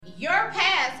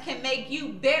make you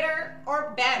bitter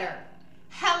or better.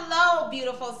 Hello,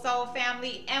 beautiful soul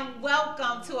family, and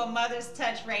welcome to A Mother's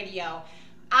Touch Radio.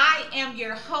 I am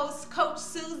your host, Coach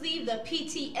Susie, the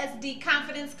PTSD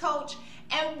Confidence Coach,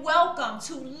 and welcome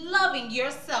to loving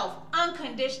yourself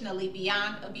unconditionally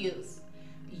beyond abuse.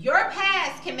 Your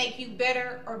past can make you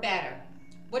bitter or better.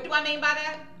 What do I mean by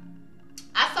that?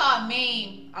 I saw a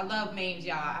meme. I love memes,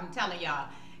 y'all. I'm telling y'all.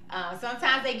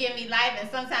 Sometimes they give me life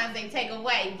and sometimes they take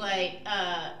away, but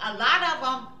a lot of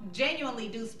them genuinely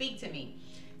do speak to me.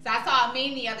 So I saw a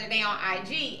meme the other day on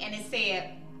IG and it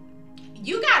said,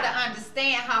 you got to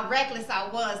understand how reckless I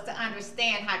was to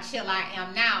understand how chill I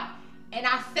am now. And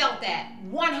I felt that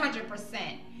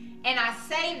 100%. And I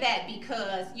say that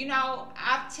because,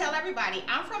 I tell everybody,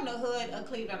 I'm from the hood of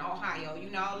Cleveland, Ohio.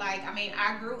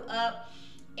 I grew up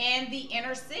in the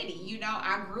inner city.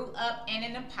 I grew up in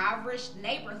an impoverished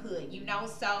neighborhood,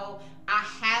 so I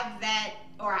have that,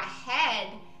 or I had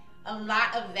a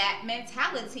lot of that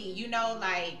mentality,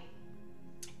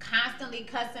 constantly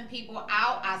cussing people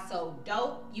out. I sold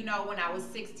dope, when I was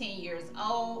 16 years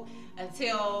old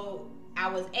until I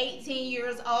was 18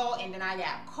 years old, and then I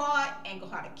got caught and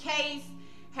got a case,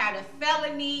 had a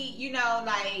felony,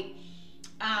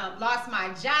 lost my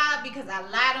job because I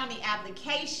lied on the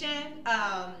application,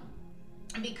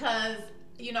 because,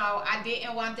 I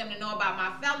didn't want them to know about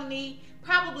my felony.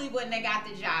 Probably wouldn't have got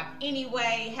the job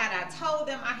anyway had I told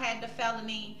them I had the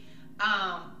felony.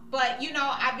 But,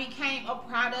 I became a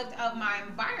product of my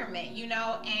environment,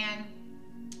 and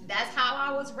that's how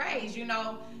I was raised,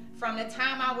 From the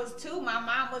time I was 2, my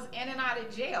mom was in and out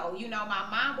of jail. My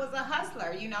mom was a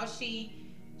hustler.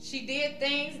 She did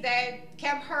things that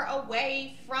kept her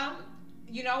away from,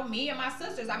 me and my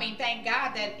sisters. Thank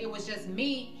God that it was just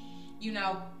me,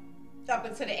 up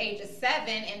until the age of 7.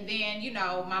 And then,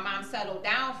 my mom settled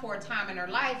down for a time in her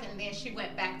life, and then she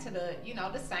went back to the,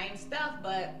 the same stuff.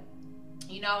 But,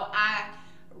 I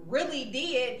really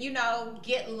did,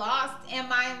 get lost in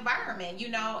my environment,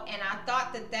 and I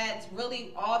thought that that's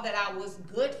really all that I was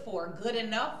good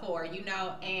enough for,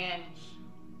 and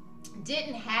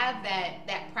didn't have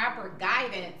that proper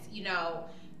guidance,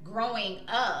 growing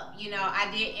up. I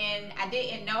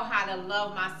didn't know how to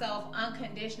love myself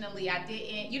unconditionally. I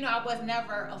didn't, I was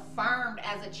never affirmed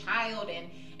as a child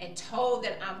and told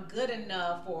that I'm good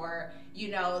enough, or,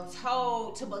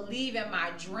 told to believe in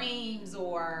my dreams,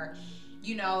 or,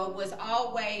 it was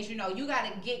always, you got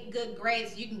to get good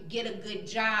grades so you can get a good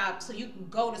job so you can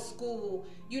go to school.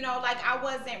 I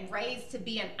wasn't raised to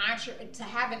be to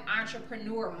have an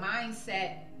entrepreneur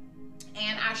mindset.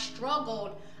 And I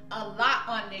struggled a lot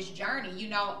on this journey,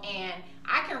 and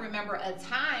I can remember a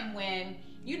time when,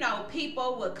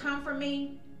 people would come for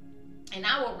me and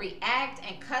I would react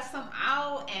and cuss them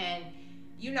out and,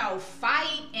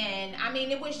 fight. And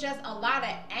it was just a lot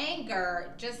of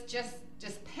anger, just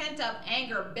pent up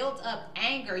anger, built up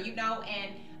anger,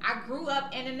 and I grew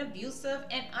up in an abusive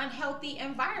and unhealthy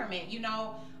environment.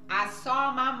 I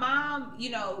saw my mom,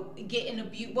 getting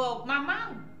abused. Well, my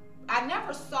mom, I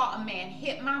never saw a man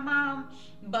hit my mom,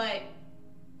 but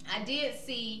I did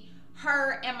see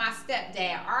her and my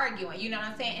stepdad arguing, you know what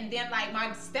I'm saying? And then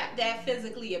my stepdad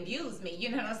physically abused me, you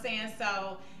know what I'm saying?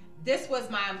 So this was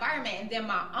my environment. And then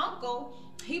my uncle,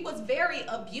 he was very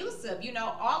abusive.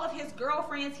 All of his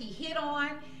girlfriends he hit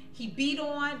on, he beat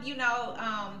on,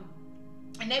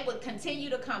 and they would continue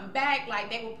to come back.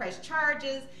 They would press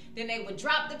charges, then they would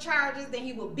drop the charges, then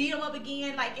he would beat them up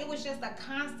again. It was just a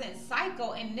constant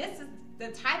cycle. And this is the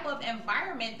type of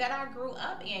environment that I grew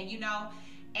up in,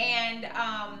 and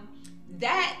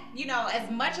that, as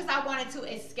much as I wanted to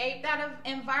escape that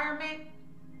environment,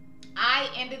 I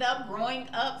ended up growing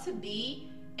up to be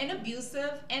an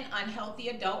abusive and unhealthy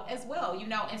adult as well,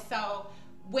 and so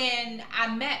when I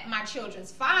met my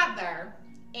children's father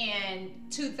in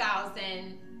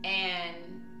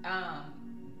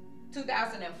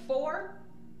 2004,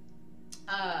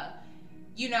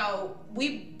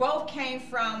 we both came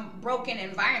from broken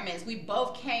environments. We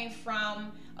both came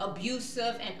from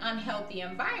abusive and unhealthy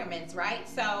environments, right?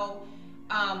 So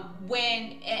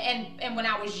when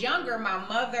I was younger, my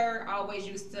mother always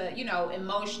used to,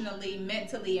 emotionally,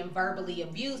 mentally, and verbally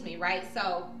abuse me, right?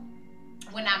 So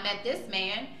when I met this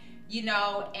man,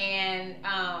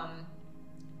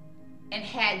 and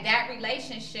had that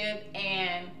relationship,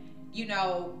 and,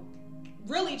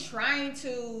 really trying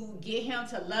to get him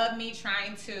to love me,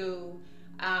 trying to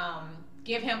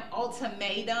give him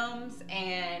ultimatums,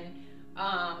 and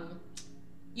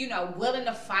willing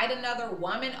to fight another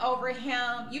woman over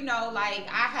him,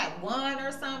 I had won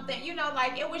or something,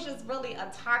 it was just really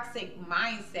a toxic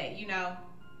mindset,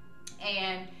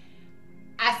 and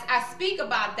I speak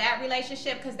about that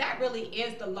relationship because that really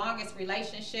is the longest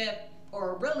relationship,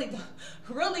 or really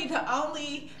the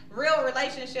only real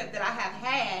relationship that I have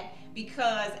had.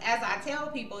 Because as I tell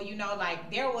people,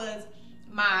 like, there was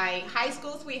my high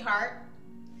school sweetheart,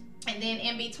 and then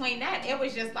in between that, it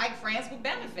was just like friends with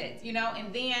benefits,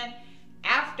 and then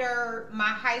after my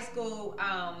high school,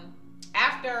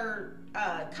 after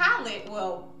college,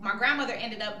 well, my grandmother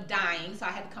ended up dying, so I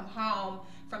had to come home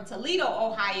from Toledo,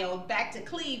 Ohio, back to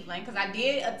Cleveland, because I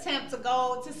did attempt to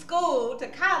go to school, to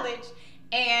college,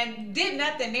 and did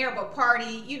nothing there but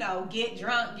party, get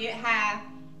drunk, get high.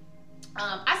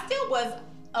 I still was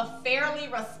a fairly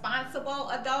responsible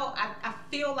adult. I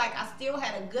feel like I still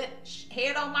had a good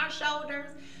head on my shoulders,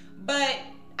 but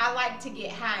I like to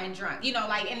get high and drunk,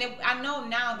 I know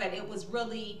now that it was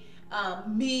really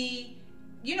me,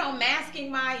 masking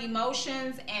my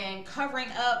emotions and covering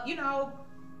up,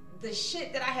 the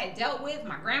shit that I had dealt with,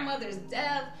 my grandmother's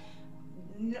death,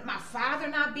 my father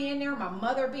not being there, my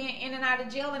mother being in and out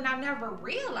of jail, and I never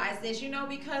realized this,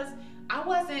 because I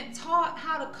wasn't taught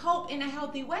how to cope in a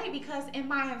healthy way, because in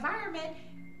my environment,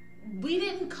 we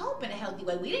didn't cope in a healthy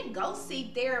way. We didn't go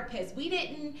see therapists. We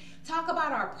didn't talk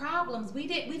about our problems. We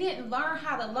didn't learn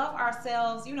how to love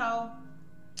ourselves, in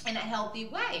a healthy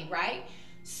way, right?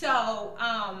 So,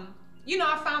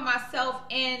 I found myself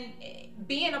in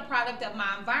being a product of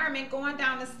my environment, going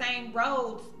down the same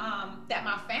roads that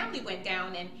my family went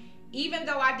down. And even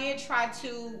though I did try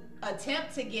to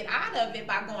attempt to get out of it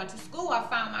by going to school, I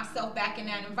found myself back in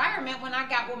that environment when I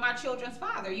got with my children's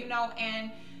father,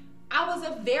 and I was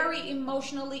a very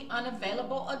emotionally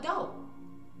unavailable adult,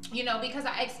 because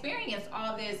I experienced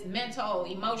all this mental,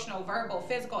 emotional, verbal,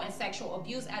 physical, and sexual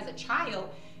abuse as a child.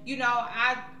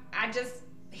 I just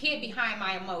hid behind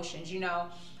my emotions.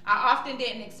 I often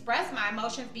didn't express my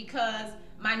emotions because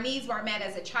my needs weren't met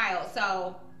as a child.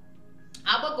 So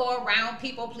I would go around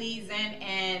people pleasing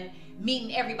and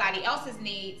meeting everybody else's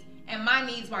needs, and my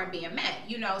needs weren't being met,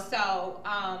 so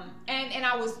and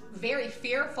I was very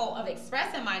fearful of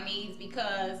expressing my needs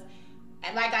because,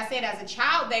 like I said, as a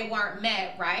child, they weren't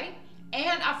met, right?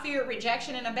 And I feared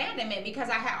rejection and abandonment because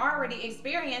I had already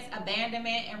experienced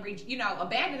abandonment and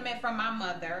abandonment from my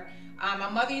mother. My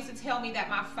mother used to tell me that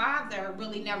my father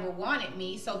really never wanted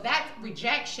me, so that's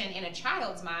rejection in a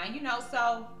child's mind,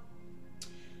 so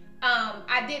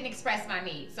I didn't express my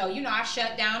needs. So, I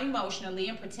shut down emotionally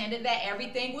and pretended that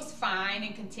everything was fine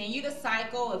and continued a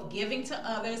cycle of giving to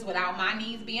others without my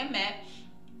needs being met.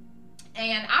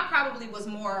 And I probably was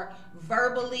more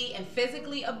verbally and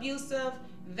physically abusive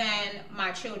than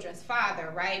my children's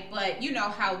father, right? But you know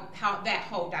how that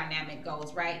whole dynamic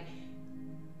goes, right?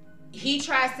 He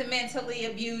tries to mentally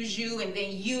abuse you, and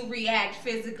then you react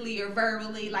physically or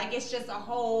verbally. Like, it's just a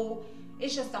whole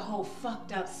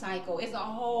fucked up cycle. It's a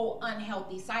whole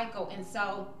unhealthy cycle. And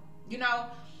so,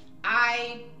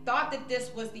 I thought that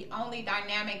this was the only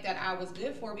dynamic that I was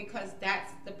good for because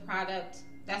that's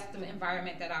the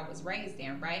environment that I was raised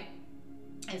in, right?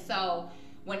 And so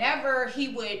whenever he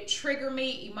would trigger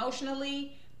me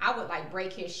emotionally, I would like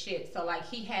break his shit. So like,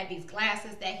 he had these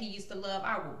glasses that he used to love.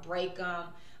 I would break them.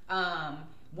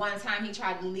 One time he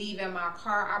tried to leave in my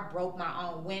car. I broke my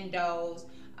own windows.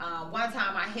 One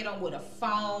time I hit him with a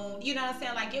phone. You know what I'm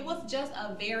saying? Like, it was just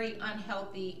a very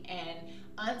unhealthy and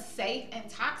unsafe and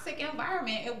toxic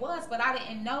environment. It was, but I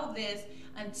didn't know this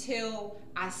until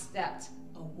I stepped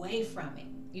away from it.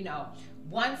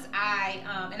 Once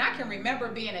and I can remember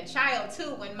being a child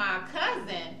too, when my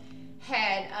cousin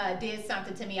had did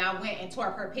something to me. I went and tore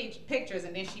up her pictures,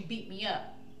 and then she beat me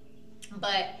up.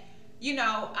 But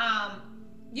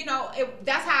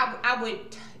that's how I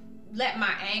would let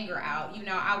my anger out.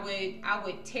 I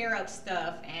would tear up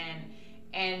stuff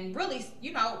and really,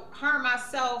 harm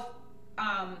myself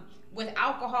with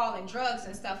alcohol and drugs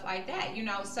and stuff like that.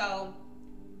 So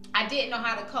I didn't know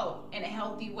how to cope in a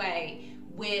healthy way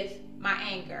with my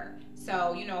anger.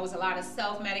 So, it was a lot of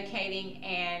self-medicating,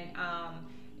 and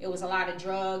it was a lot of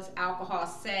drugs, alcohol,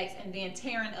 sex, and then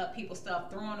tearing up people's stuff,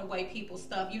 throwing away people's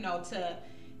stuff,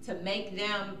 to make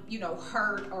them,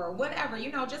 hurt or whatever,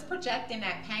 just projecting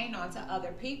that pain onto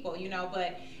other people,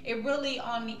 but it really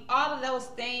all of those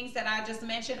things that I just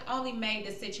mentioned only made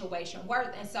the situation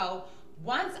worse. And so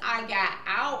once I got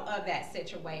out of that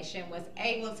situation, was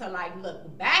able to like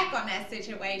look back on that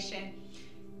situation,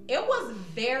 it was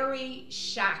very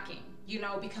shocking,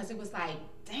 because it was like,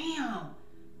 damn,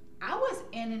 I was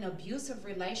in an abusive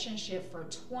relationship for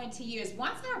 20 years.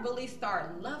 Once I really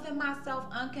started loving myself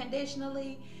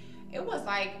unconditionally, it was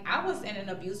like I was in an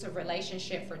abusive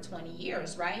relationship for 20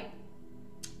 years, right?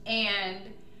 And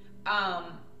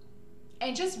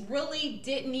just really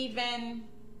didn't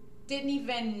didn't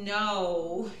even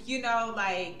know,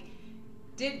 like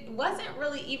wasn't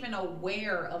really even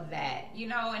aware of that,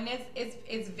 and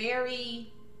it's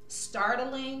very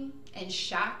startling and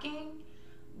shocking,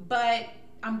 but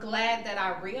I'm glad that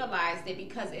I realized it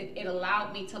because it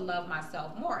allowed me to love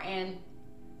myself more. And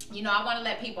I want to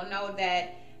let people know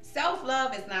that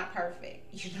self-love is not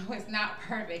perfect. It's not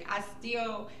perfect. I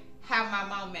still have my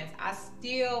moments. I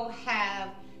still have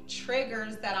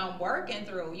triggers that I'm working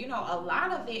through. A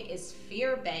lot of it is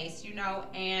fear-based,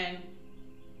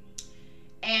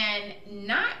 and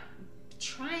not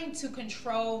trying to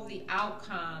control the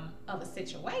outcome of a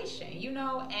situation,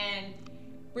 and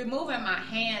removing my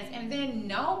hands, and then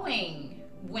knowing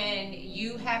when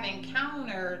you have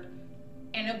encountered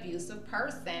an abusive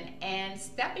person and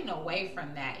stepping away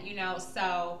from that,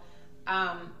 so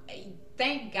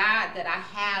thank God that I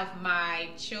have my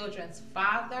children's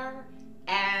father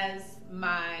as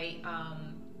my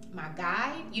my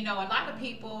guide. A lot of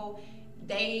people,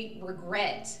 they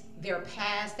regret their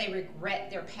past,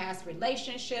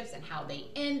 relationships and how they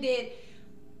ended.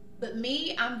 But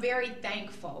me, I'm very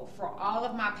thankful for all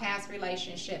of my past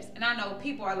relationships. And I know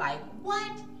people are like,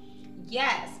 what?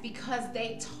 Yes, because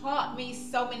they taught me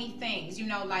so many things.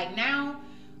 Like now,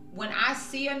 when I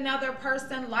see another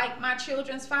person like my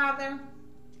children's father,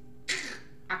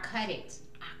 I cut it.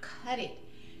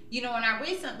 And I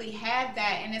recently had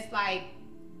that, and it's like,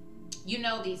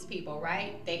 these people,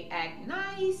 right? They act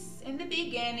nice in the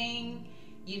beginning,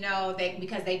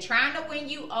 because they trying to win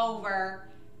you over,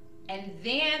 and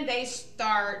then they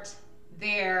start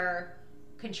their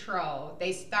control.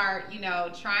 They start,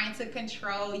 trying to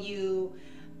control you,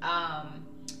 and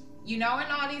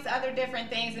all these other different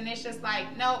things. And it's just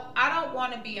like, no, I don't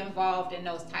want to be involved in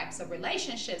those types of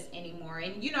relationships anymore.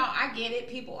 And, I get it.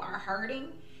 People are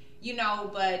hurting,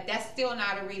 but that's still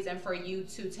not a reason for you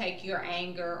to take your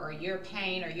anger or your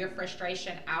pain or your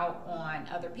frustration out on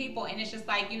other people. And it's just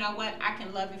like, what? I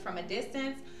can love you from a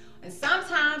distance. And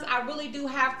sometimes I really do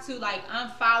have to like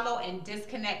unfollow and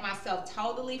disconnect myself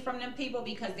totally from them people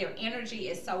because their energy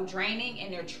is so draining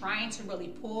and they're trying to really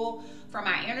pull from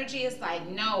my energy. It's like,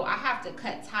 no, I have to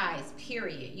cut ties,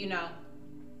 period,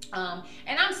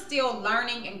 and I'm still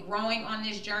learning and growing on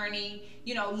this journey,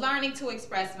 learning to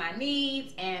express my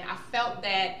needs. And I felt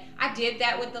that I did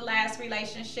that with the last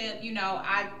relationship.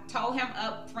 I told him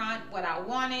up front what I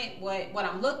wanted, what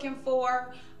I'm looking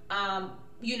for.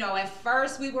 At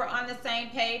first we were on the same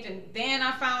page, and then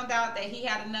I found out that he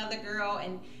had another girl.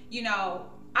 And,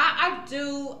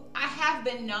 I have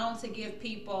been known to give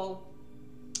people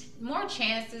more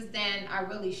chances than I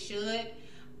really should,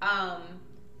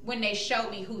 when they show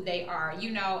me who they are,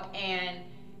 and,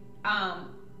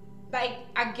 like,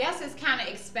 I guess it's kind of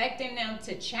expecting them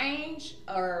to change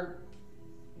or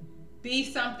be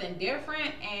something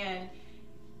different. And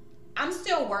I'm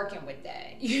still working with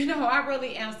that. I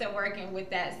really am still working with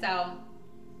that. So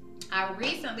I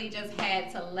recently just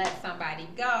had to let somebody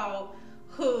go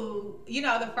who,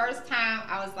 the first time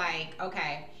I was like,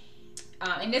 okay,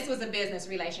 and this was a business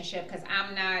relationship, because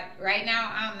I'm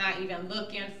not even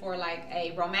looking for like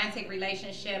a romantic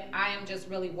relationship. I am just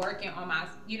really working on my,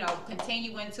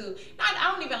 continuing to,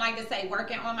 I don't even like to say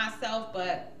working on myself,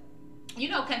 but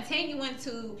continuing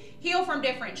to heal from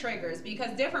different triggers,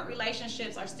 because different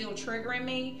relationships are still triggering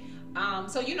me.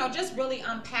 So, just really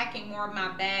unpacking more of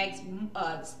my bags,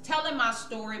 telling my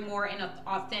story more in an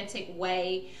authentic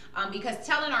way, because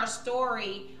telling our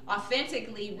story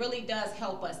authentically really does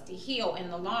help us to heal in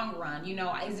the long run.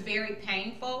 It's very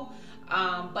painful,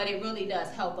 but it really does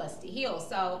help us to heal.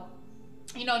 So,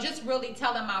 just really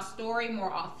telling my story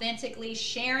more authentically,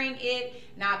 sharing it,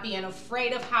 not being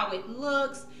afraid of how it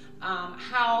looks,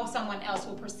 how someone else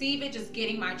will perceive it, just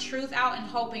getting my truth out and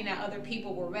hoping that other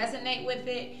people will resonate with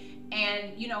it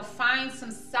and, find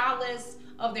some solace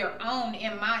of their own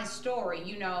in my story,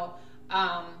 so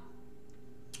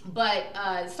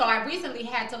I recently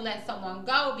had to let someone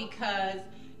go because,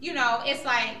 it's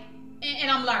like,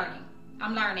 and I'm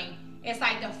learning. It's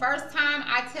like the first time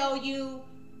I tell you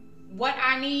what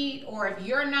I need, or if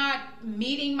you're not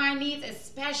meeting my needs,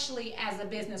 especially as a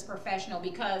business professional,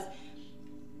 because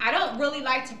I don't really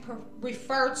like to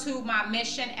refer to my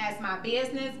mission as my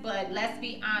business, but let's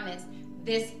be honest,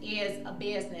 this is a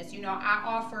business. I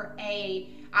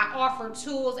offer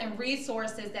tools and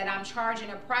resources that I'm charging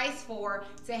a price for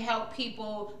to help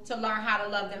people to learn how to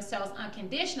love themselves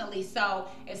unconditionally. So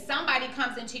if somebody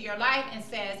comes into your life and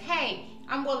says, hey,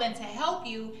 I'm willing to help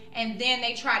you, and then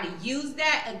they try to use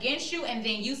that against you, and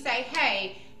then you say,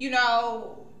 hey,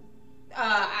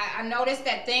 I noticed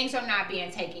that things are not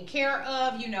being taken care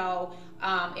of,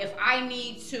 If I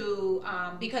need to,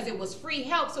 because it was free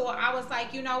help, so I was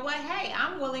like, you know what, hey,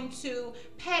 I'm willing to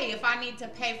pay if I need to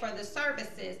pay for the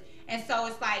services. And so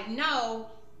it's like, no,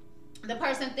 the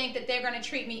person think that they're going to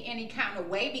treat me any kind of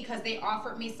way because they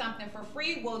offered me something for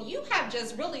free. Well, you have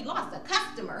just really lost a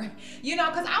customer,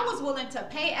 because I was willing to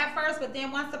pay at first, but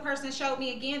then once the person showed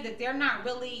me again that they're not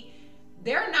really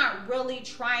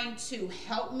trying to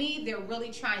help me, they're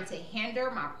really trying to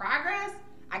hinder my progress.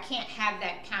 I can't have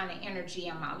that kind of energy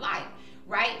in my life,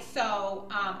 right? So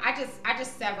I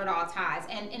just severed all ties.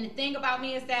 And the thing about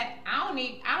me is that I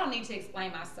don't need to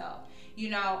explain myself.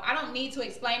 I don't need to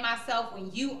explain myself when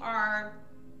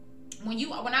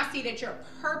I see that you're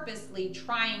purposely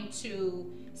trying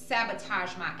to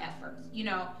sabotage my efforts,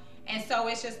 And so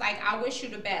it's just like, I wish you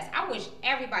the best. I wish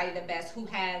everybody the best who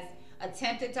has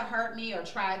attempted to hurt me or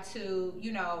tried to,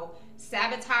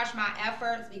 sabotage my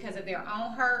efforts because of their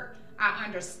own hurt. I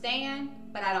understand,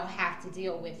 but I don't have to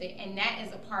deal with it. And that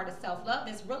is a part of self-love,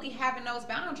 is really having those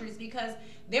boundaries, because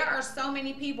there are so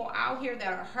many people out here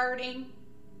that are hurting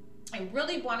and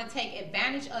really want to take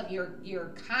advantage of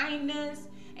your kindness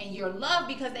and your love,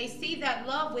 because they see that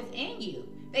love within you.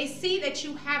 They see that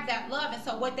you have that love. And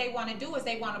so what they want to do is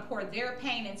they want to pour their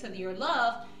pain into your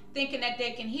love, thinking that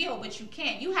they can heal, but you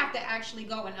can't. You have to actually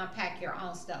go and unpack your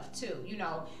own stuff too,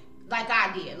 like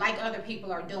I did, like other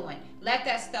people are doing. Let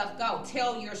that stuff go.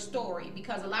 Tell your story,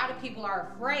 because a lot of people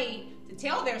are afraid to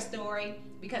tell their story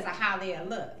because of how they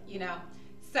look,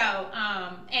 So,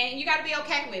 and you got to be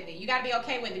okay with it. You got to be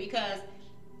okay with it, because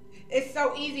it's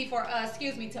so easy for us,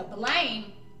 to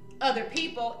blame other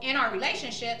people in our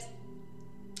relationships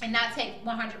and not take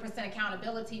 100%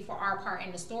 accountability for our part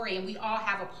in the story. And we all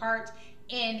have a part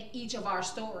in each of our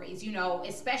stories,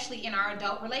 especially in our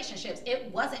adult relationships.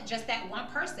 It wasn't just that one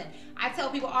person. I tell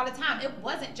people all the time, it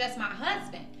wasn't just my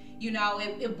husband.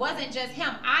 It wasn't just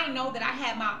him. I know that I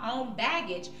had my own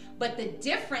baggage, but the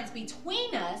difference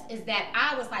between us is that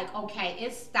I was like, okay,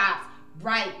 it stops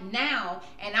right now.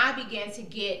 And I began to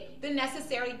get the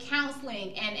necessary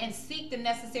counseling and seek the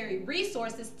necessary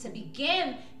resources to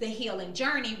begin the healing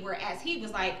journey. Whereas he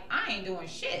was like, I ain't doing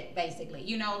shit, basically,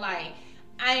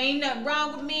 I ain't nothing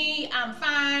wrong with me. I'm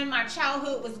fine. My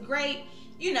childhood was great,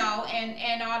 and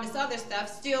all this other stuff,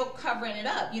 still covering it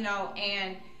up,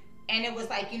 and it was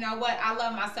like, you know what? I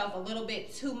love myself a little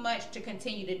bit too much to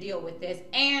continue to deal with this.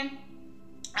 And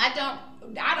I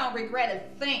don't regret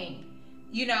a thing,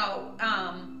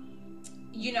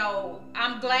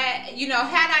 I'm glad,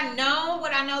 had I known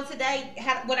what I know today,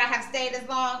 would I have stayed as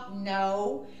long?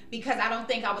 No, because I don't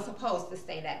think I was supposed to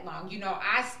stay that long.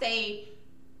 I stayed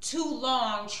too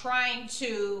long trying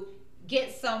to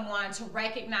get someone to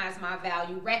recognize my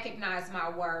value, recognize my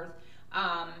worth,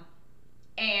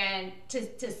 and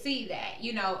to see that,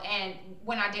 and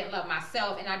when I didn't love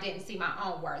myself and I didn't see my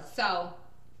own worth. So,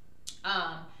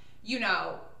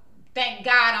 thank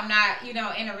God I'm not,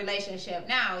 in a relationship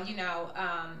now,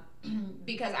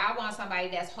 because I want somebody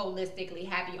that's holistically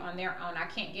happy on their own. I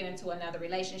can't get into another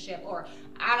relationship, or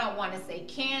I don't want to say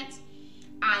can't.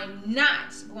 I'm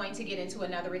not going to get into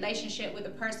another relationship with a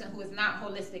person who is not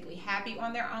holistically happy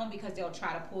on their own, because they'll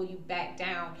try to pull you back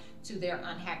down to their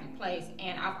unhappy place.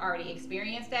 And I've already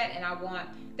experienced that, and I want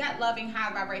that loving,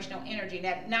 high vibrational energy.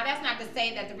 Now, that's not to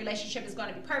say that the relationship is going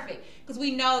to be perfect, because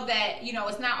we know that,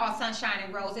 it's not all sunshine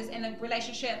and roses. In a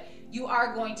relationship, you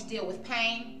are going to deal with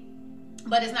pain,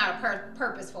 but it's not a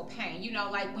purposeful pain.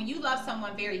 Like when you love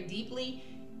someone very deeply,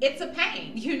 it's a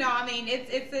pain.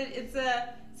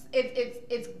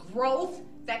 It's growth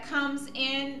that comes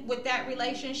in with that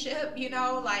relationship, there's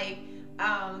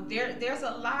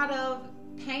a lot of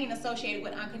pain associated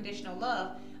with unconditional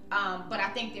love, but I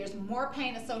think there's more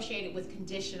pain associated with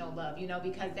conditional love,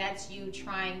 because that's you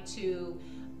trying to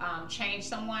change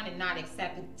someone and not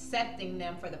accepting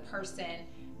them for the person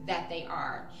that they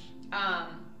are.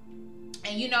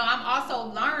 And I'm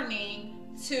also learning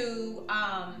to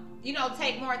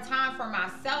take more time for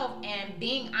myself and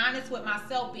being honest with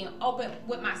myself, being open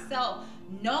with myself,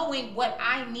 knowing what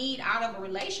I need out of a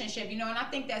relationship, and I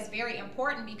think that's very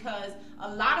important, because a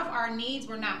lot of our needs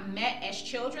were not met as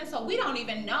children, so we don't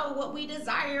even know what we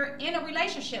desire in a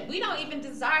relationship. We don't even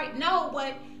know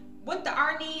what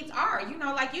our needs are.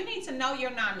 You need to know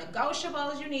your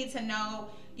non-negotiables. You need to know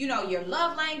your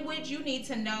love language. You need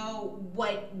to know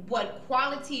what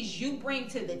qualities you bring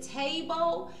to the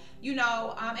table,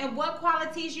 and what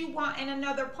qualities you want in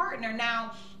another partner.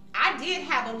 Now, I did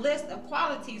have a list of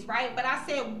qualities, right? But I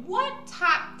said, what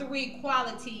top 3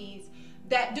 qualities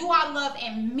that do I love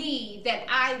in me that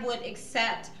I would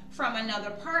accept from another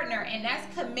partner, and that's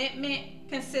commitment,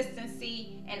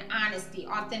 consistency, and honesty,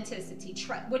 authenticity,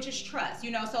 which is trust.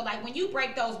 So like when you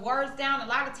break those words down, a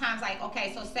lot of times, like,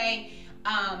 okay, so say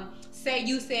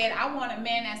you said, I want a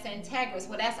man that's integrous.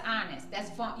 Well, that's honest. That's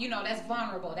that's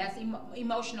vulnerable. That's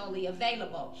emotionally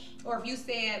available. Or if you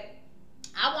said,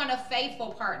 I want a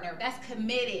faithful partner, that's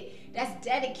committed, that's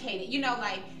dedicated.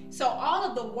 So all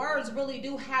of the words really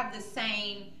do have the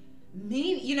same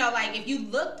meaning. Like if you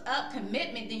looked up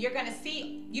commitment, then you're gonna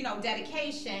see,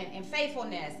 dedication and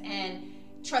faithfulness and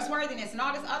trustworthiness and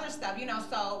all this other stuff.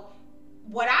 So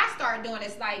what I started doing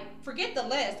is like, forget the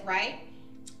list, right?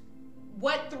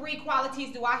 What 3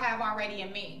 qualities do I have already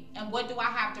in me, and what do I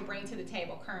have to bring to the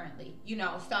table currently?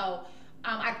 So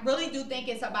I really do think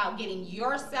it's about getting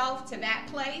yourself to that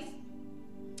place,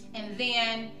 and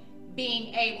then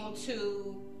being able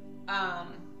to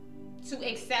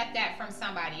accept that from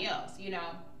somebody else.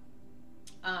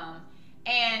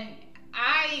 And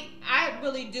I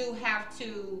really do have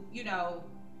to,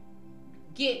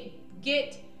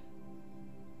 get.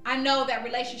 I know that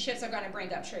relationships are going to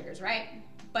bring up triggers, right?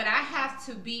 But I have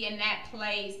to be in that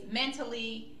place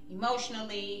mentally,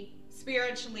 emotionally,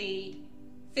 spiritually,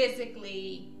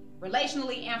 physically,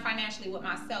 relationally, and financially with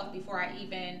myself before I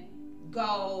even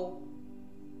go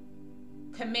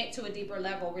commit to a deeper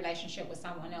level relationship with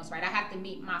someone else, right? I have to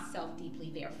meet myself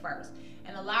deeply there first.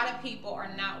 And a lot of people are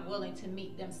not willing to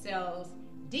meet themselves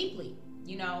deeply.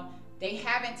 They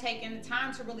haven't taken the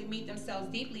time to really meet themselves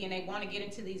deeply, and they want to get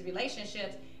into these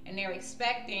relationships, and they're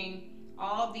expecting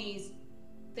all these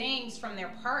things from their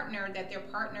partner that their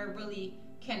partner really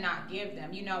cannot give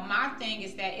them. My thing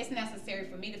is that it's necessary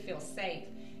for me to feel safe.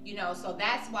 So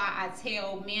that's why I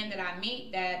tell men that I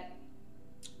meet that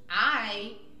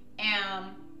I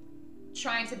am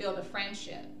trying to build a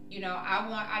friendship.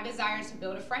 I desire to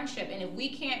build a friendship, and if we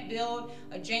can't build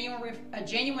a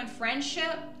genuine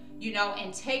friendship,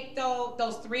 and take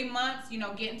those 3 months,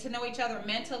 getting to know each other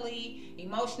mentally,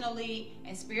 emotionally,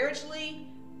 and spiritually,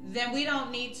 then we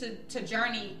don't need to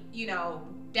journey,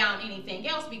 down anything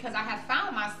else, because I have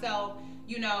found myself,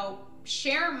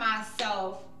 sharing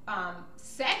myself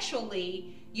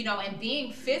sexually, and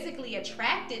being physically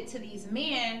attracted to these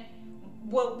men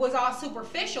was all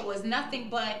superficial, was nothing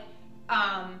but,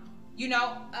 an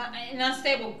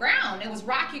unstable ground. It was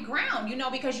rocky ground,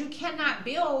 because you cannot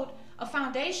build a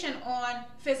foundation on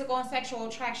physical and sexual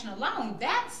attraction alone.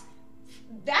 That's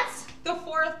the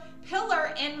 4th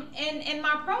pillar in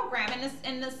my program,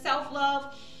 in the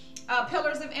self-love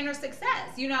pillars of inner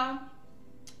success.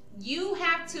 You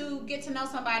have to get to know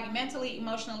somebody mentally,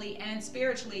 emotionally, and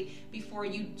spiritually before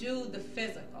you do the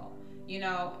physical.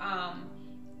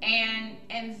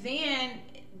 And then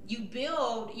you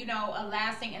build, a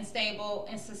lasting and stable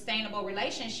and sustainable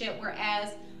relationship,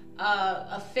 whereas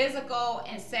a physical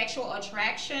and sexual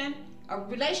attraction, a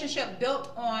relationship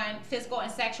built on physical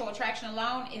and sexual attraction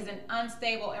alone, is an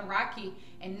unstable and rocky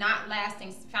and not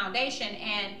lasting foundation.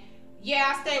 And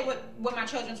yeah, I stayed with my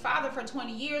children's father for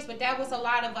 20 years, but that was a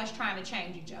lot of us trying to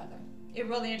change each other. It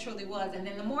really and truly was. And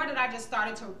then the more that I just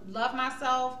started to love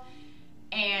myself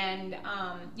and,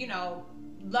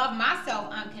 love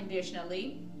myself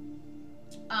unconditionally,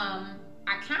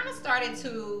 I kind of started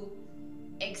to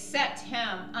accept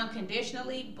him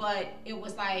unconditionally, but it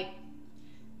was like,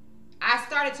 I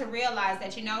started to realize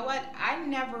that, I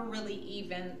never really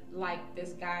even liked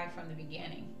this guy from the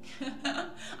beginning.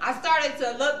 I started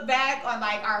to look back on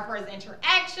like our first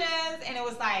interactions, and it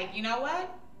was like,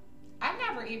 I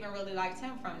never even really liked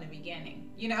him from the beginning,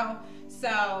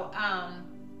 So,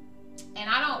 and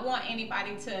I don't want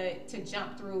anybody to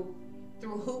jump through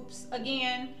hoops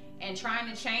again and trying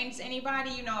to change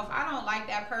anybody. If I don't like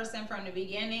that person from the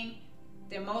beginning,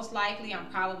 then most likely I'm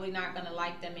probably not going to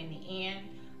like them in the end.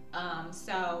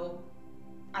 So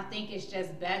I think it's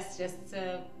just best just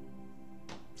to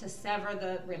sever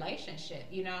the relationship,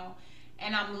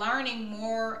 and I'm learning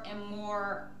more and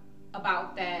more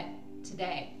about that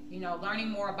today, learning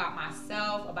more about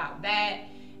myself, about that,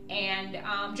 and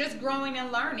just growing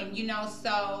and learning,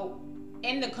 so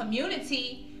in the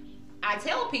community, I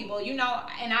tell people, and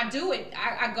I do it,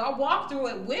 I go walk through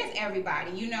it with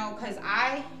everybody, because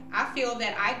I feel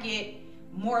that I get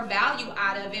more value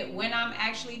out of it when I'm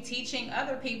actually teaching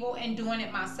other people and doing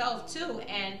it myself too.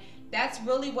 And that's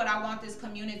really what I want this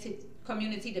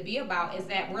community to be about, is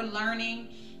that we're learning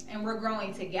and we're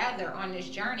growing together on this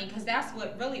journey, because that's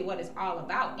what it's all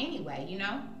about anyway,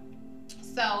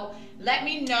 So let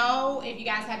me know if you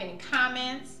guys have any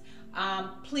comments.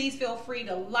 Please feel free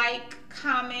to like,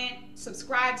 comment,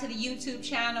 subscribe to the YouTube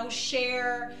channel,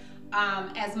 share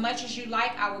as much as you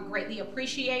like. I would greatly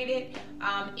appreciate it.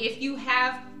 If you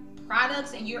have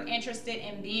products and you're interested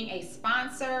in being a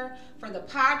sponsor for the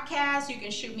podcast, you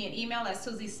can shoot me an email at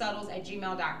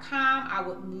susiesuttles@gmail.com. I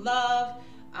would love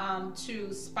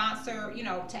to sponsor,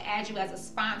 to add you as a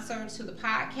sponsor to the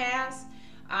podcast.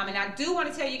 And I do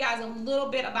want to tell you guys a little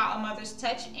bit about A Mother's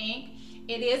Touch, Inc.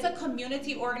 It is a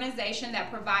community organization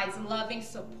that provides loving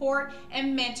support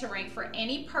and mentoring for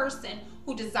any person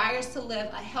who desires to live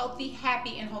a healthy,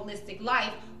 happy, and holistic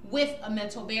life with a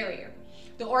mental barrier.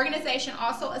 The organization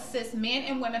also assists men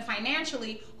and women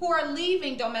financially who are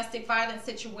leaving domestic violence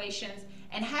situations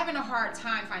and having a hard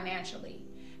time financially.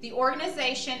 The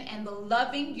organization and the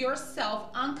Loving Yourself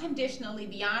Unconditionally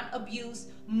Beyond Abuse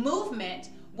movement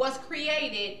was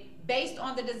created based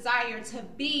on the desire to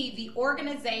be the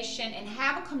organization and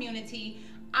have a community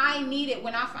I needed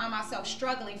when I found myself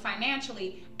struggling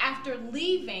financially after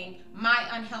leaving my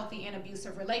unhealthy and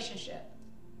abusive relationship.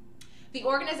 The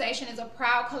organization is a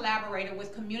proud collaborator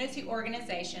with community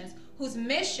organizations whose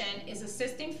mission is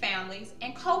assisting families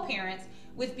and co-parents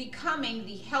with becoming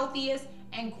the healthiest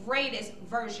and greatest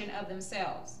version of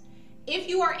themselves. If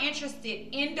you are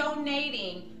interested in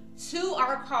donating to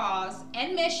our cause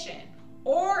and mission,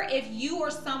 or if you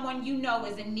or someone you know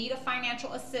is in need of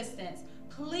financial assistance,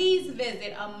 please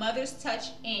visit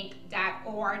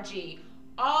amotherstouchinc.org.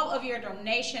 All of your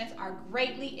donations are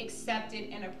greatly accepted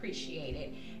and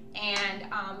appreciated. And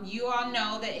you all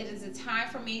know that it is a time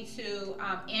for me to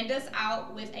end us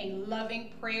out with a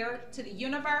loving prayer to the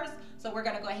universe. So we're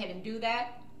going to go ahead and do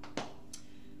that.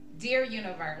 Dear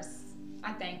universe,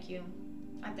 I thank you.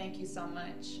 I thank you so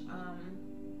much.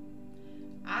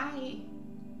 I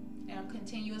am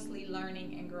continuously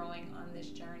learning and growing on this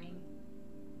journey.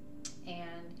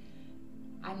 And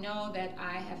I know that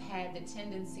I have had the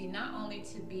tendency not only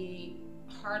to be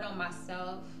hard on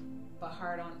myself, but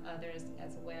hard on others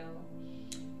as well.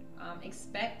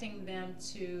 Expecting them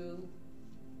to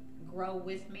grow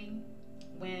with me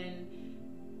when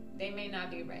they may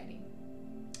not be ready.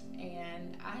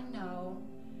 And I know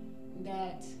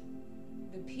that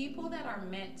the people that are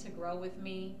meant to grow with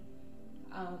me,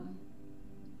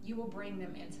 you will bring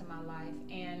them into my life.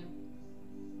 And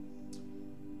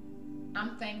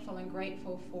I'm thankful and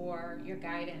grateful for your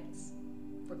guidance,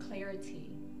 for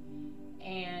clarity,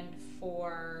 and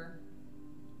for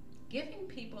giving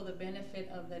people the benefit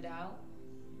of the doubt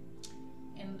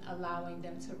and allowing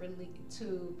them to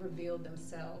reveal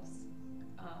themselves.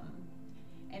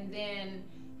 And then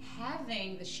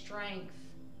having the strength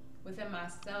within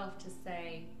myself to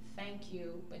say thank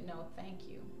you, but no thank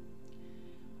you.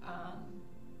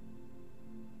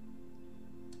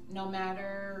 No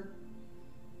matter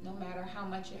how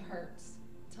much it hurts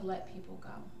to let people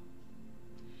go.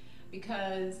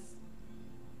 Because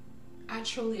I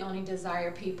truly only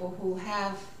desire people who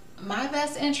have my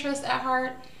best interest at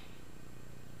heart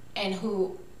and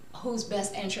whose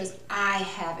best interest I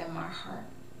have in my heart.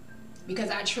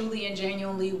 Because I truly and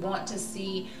genuinely want to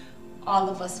see all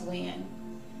of us win.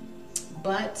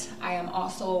 But I am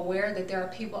also aware that there are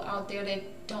people out there that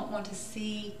don't want to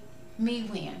see me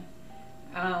win.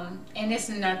 And it's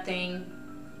nothing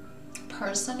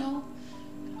personal.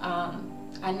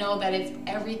 I know that it's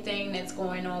everything that's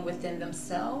going on within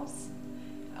themselves.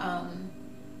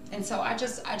 And so I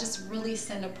just really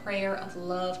send a prayer of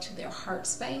love to their heart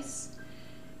space.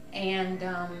 And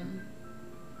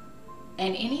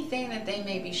anything that they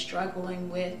may be struggling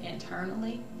with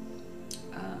internally.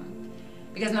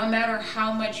 Because no matter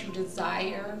how much you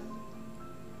desire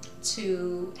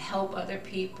to help other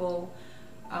people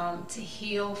to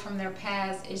heal from their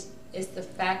past, it's the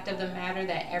fact of the matter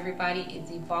that everybody is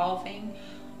evolving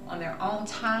on their own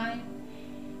time,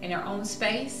 in their own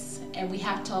space, and we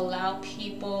have to allow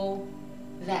people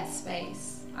that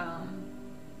space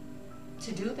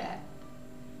to do that.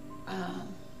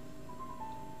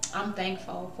 I'm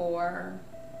thankful for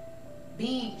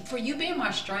you being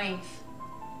my strength,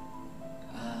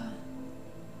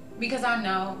 because I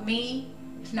know me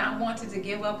not wanting to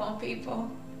give up on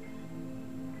people.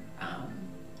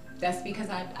 That's because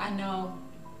I know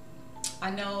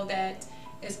that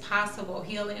it's possible.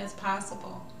 Healing is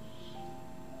possible.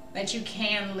 That you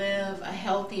can live a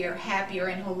healthier, happier,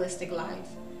 and holistic life.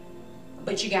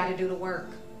 But you got to do the work.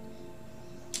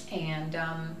 And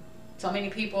so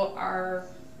many people are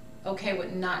okay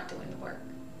with not doing the work.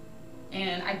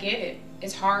 And I get it.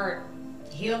 It's hard.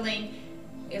 Healing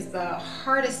is the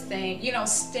hardest thing.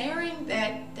 Staring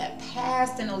that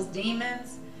past and those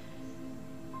demons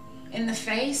in the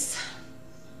face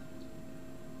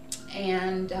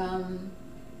and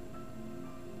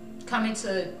coming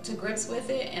to grips with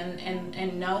it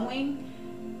and knowing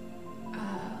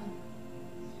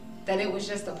that it was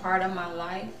just a part of my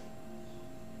life,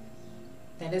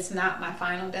 that it's not my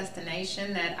final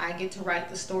destination, that I get to write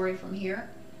the story from here.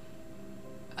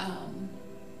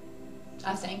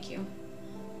 I thank you.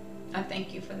 I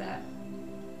thank you for that.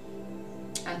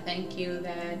 I thank you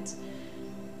that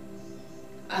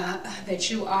that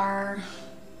you are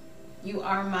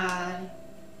my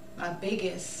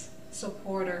biggest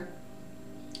supporter.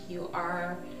 You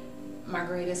are my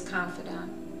greatest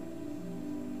confidant.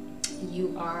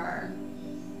 You are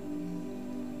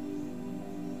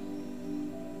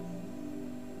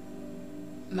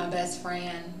my best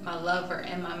friend, my lover,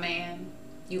 and my man.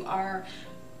 You are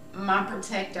my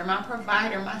protector, my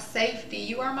provider, my safety.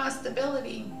 You are my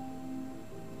stability.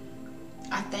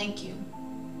 I thank you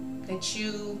that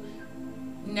you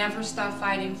never stop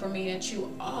fighting for me, that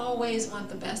you always want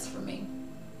the best for me.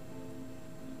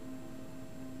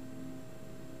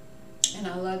 And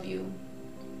I love you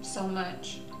so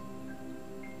much.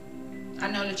 I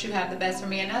know that you have the best for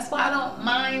me, and that's why I don't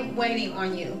mind waiting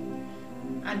on you.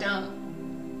 I don't.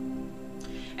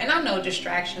 And I know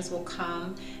distractions will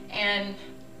come, and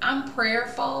I'm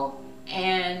prayerful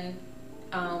and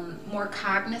more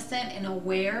cognizant and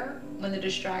aware when the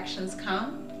distractions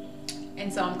come.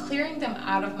 And so I'm clearing them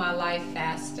out of my life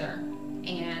faster.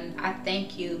 And I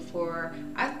thank you,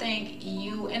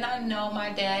 and I know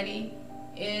my daddy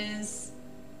is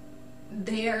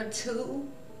there too,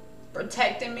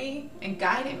 protecting me and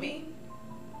guiding me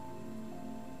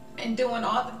and doing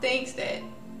all the things that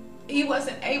he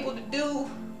wasn't able to do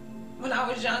when I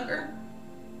was younger.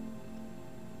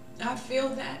 I feel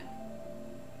that.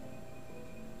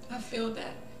 I feel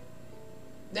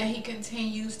that he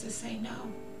continues to say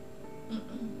no.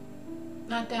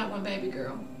 Not that one, baby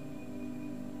girl.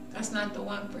 That's not the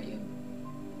one for you.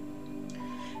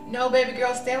 No, baby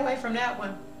girl, stay away from that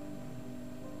one.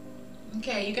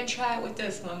 Okay, you can try it with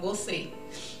this one. We'll see.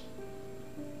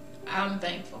 I'm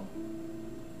thankful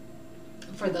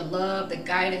for the love, the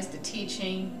guidance, the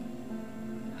teaching.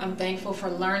 I'm thankful for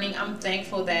learning. I'm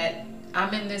thankful that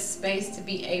I'm in this space to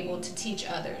be able to teach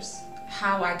others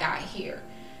how I got here.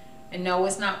 And no,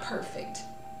 it's not perfect,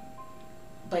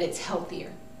 but it's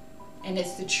healthier. And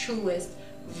it's the truest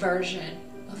version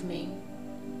of me.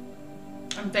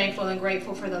 I'm thankful and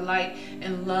grateful for the light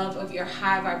and love of your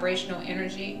high vibrational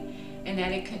energy, and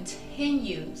that it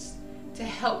continues to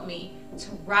help me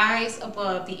to rise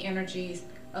above the energies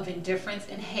of indifference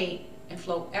and hate and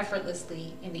flow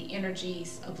effortlessly in the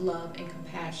energies of love and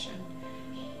compassion.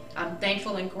 I'm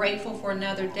thankful and grateful for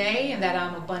another day, and that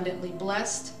I'm abundantly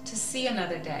blessed to see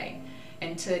another day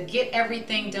and to get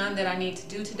everything done that I need to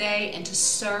do today and to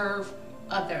serve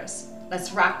others.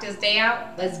 Let's rock this day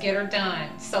out. Let's get her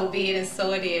done. So be it and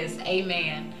so it is.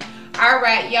 Amen. All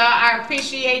right, y'all. I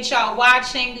appreciate y'all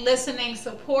watching, listening,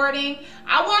 supporting.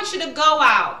 I want you to go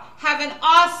out. Have an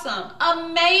awesome,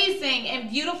 amazing, and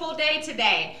beautiful day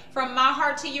today. From my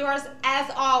heart to yours, as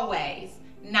always.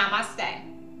 Namaste.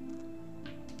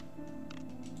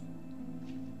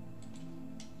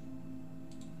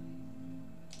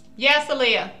 Yes,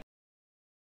 Aaliyah.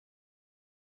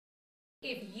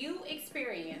 If you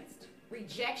experienced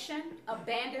rejection,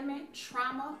 abandonment,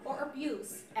 trauma, or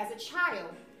abuse as a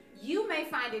child, you may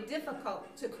find it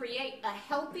difficult to create a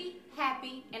healthy,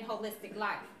 happy, and holistic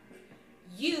life.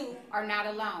 You are not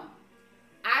alone.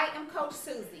 I am Coach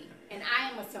Susie, and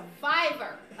I am a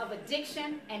survivor of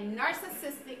addiction and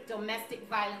narcissistic domestic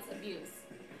violence abuse.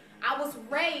 I was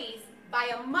raised by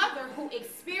a mother who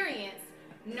experienced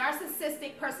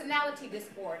narcissistic personality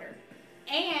disorder,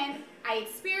 and I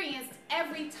experienced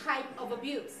every type of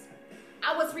abuse.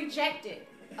 I was rejected,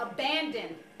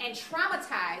 abandoned, and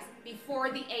traumatized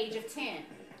before the age of 10.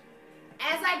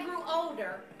 As I grew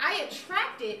older, I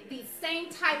attracted these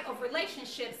same type of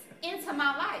relationships into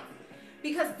my life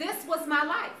because this was my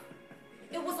life.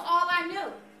 It was all I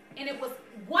knew, and it was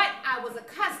what I was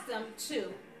accustomed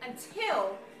to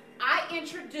until I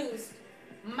introduced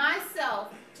myself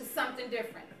to something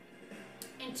different.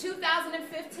 In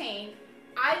 2015,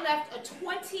 I left a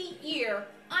 20-year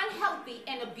unhealthy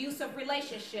and abusive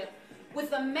relationship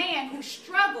with a man who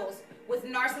struggles with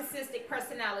narcissistic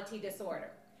personality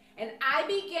disorder. And I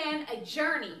began a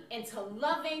journey into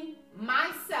loving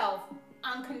myself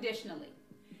unconditionally.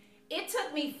 It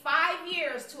took me 5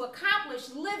 years to accomplish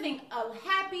living a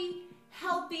happy,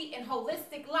 healthy, and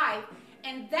holistic life,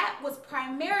 and that was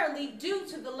primarily due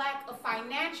to the lack of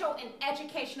financial and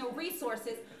educational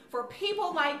resources for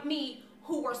people like me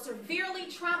who were severely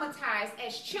traumatized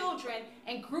as children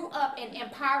and grew up in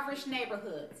impoverished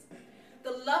neighborhoods.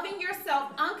 The Loving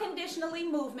Yourself Unconditionally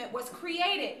movement was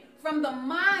created from the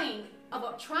mind of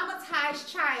a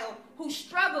traumatized child who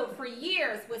struggled for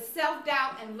years with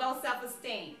self-doubt and low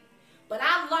self-esteem. But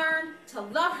I learned to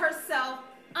love herself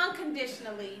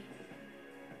unconditionally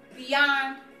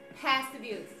beyond past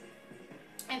abuse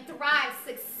and thrive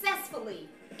successfully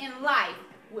in life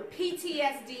with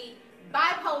PTSD,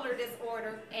 bipolar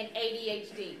disorder, and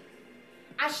ADHD.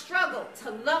 I struggle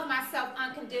to love myself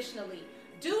unconditionally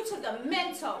due to the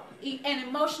mental and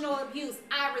emotional abuse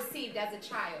I received as a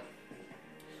child.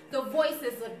 The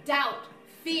voices of doubt,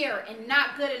 fear, and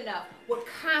not good enough would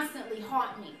constantly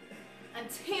haunt me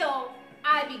until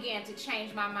I began to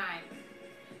change my mind.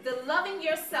 The Loving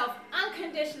Yourself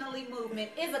Unconditionally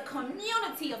movement is a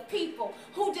community of people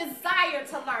who desire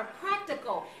to learn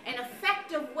practical and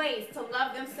effective ways to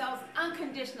love themselves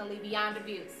unconditionally beyond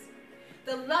abuse.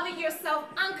 The Loving Yourself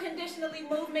Unconditionally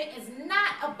movement is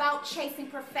not about chasing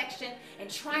perfection and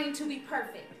trying to be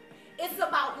perfect. It's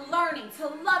about learning to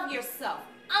love yourself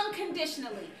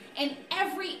unconditionally in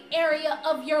every area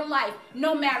of your life,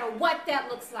 no matter what that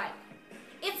looks like.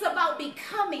 It's about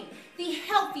becoming the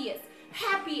healthiest,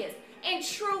 happiest, and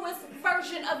truest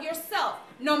version of yourself,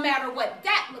 no matter what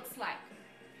that looks like.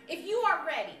 If you are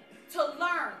ready to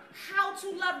learn how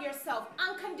to love yourself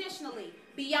unconditionally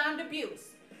beyond abuse,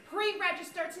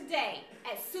 pre-register today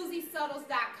at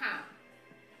SusieSuttles.com.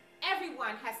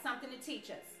 Everyone has something to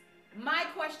teach us. My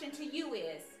question to you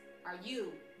is, are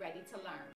you ready to learn?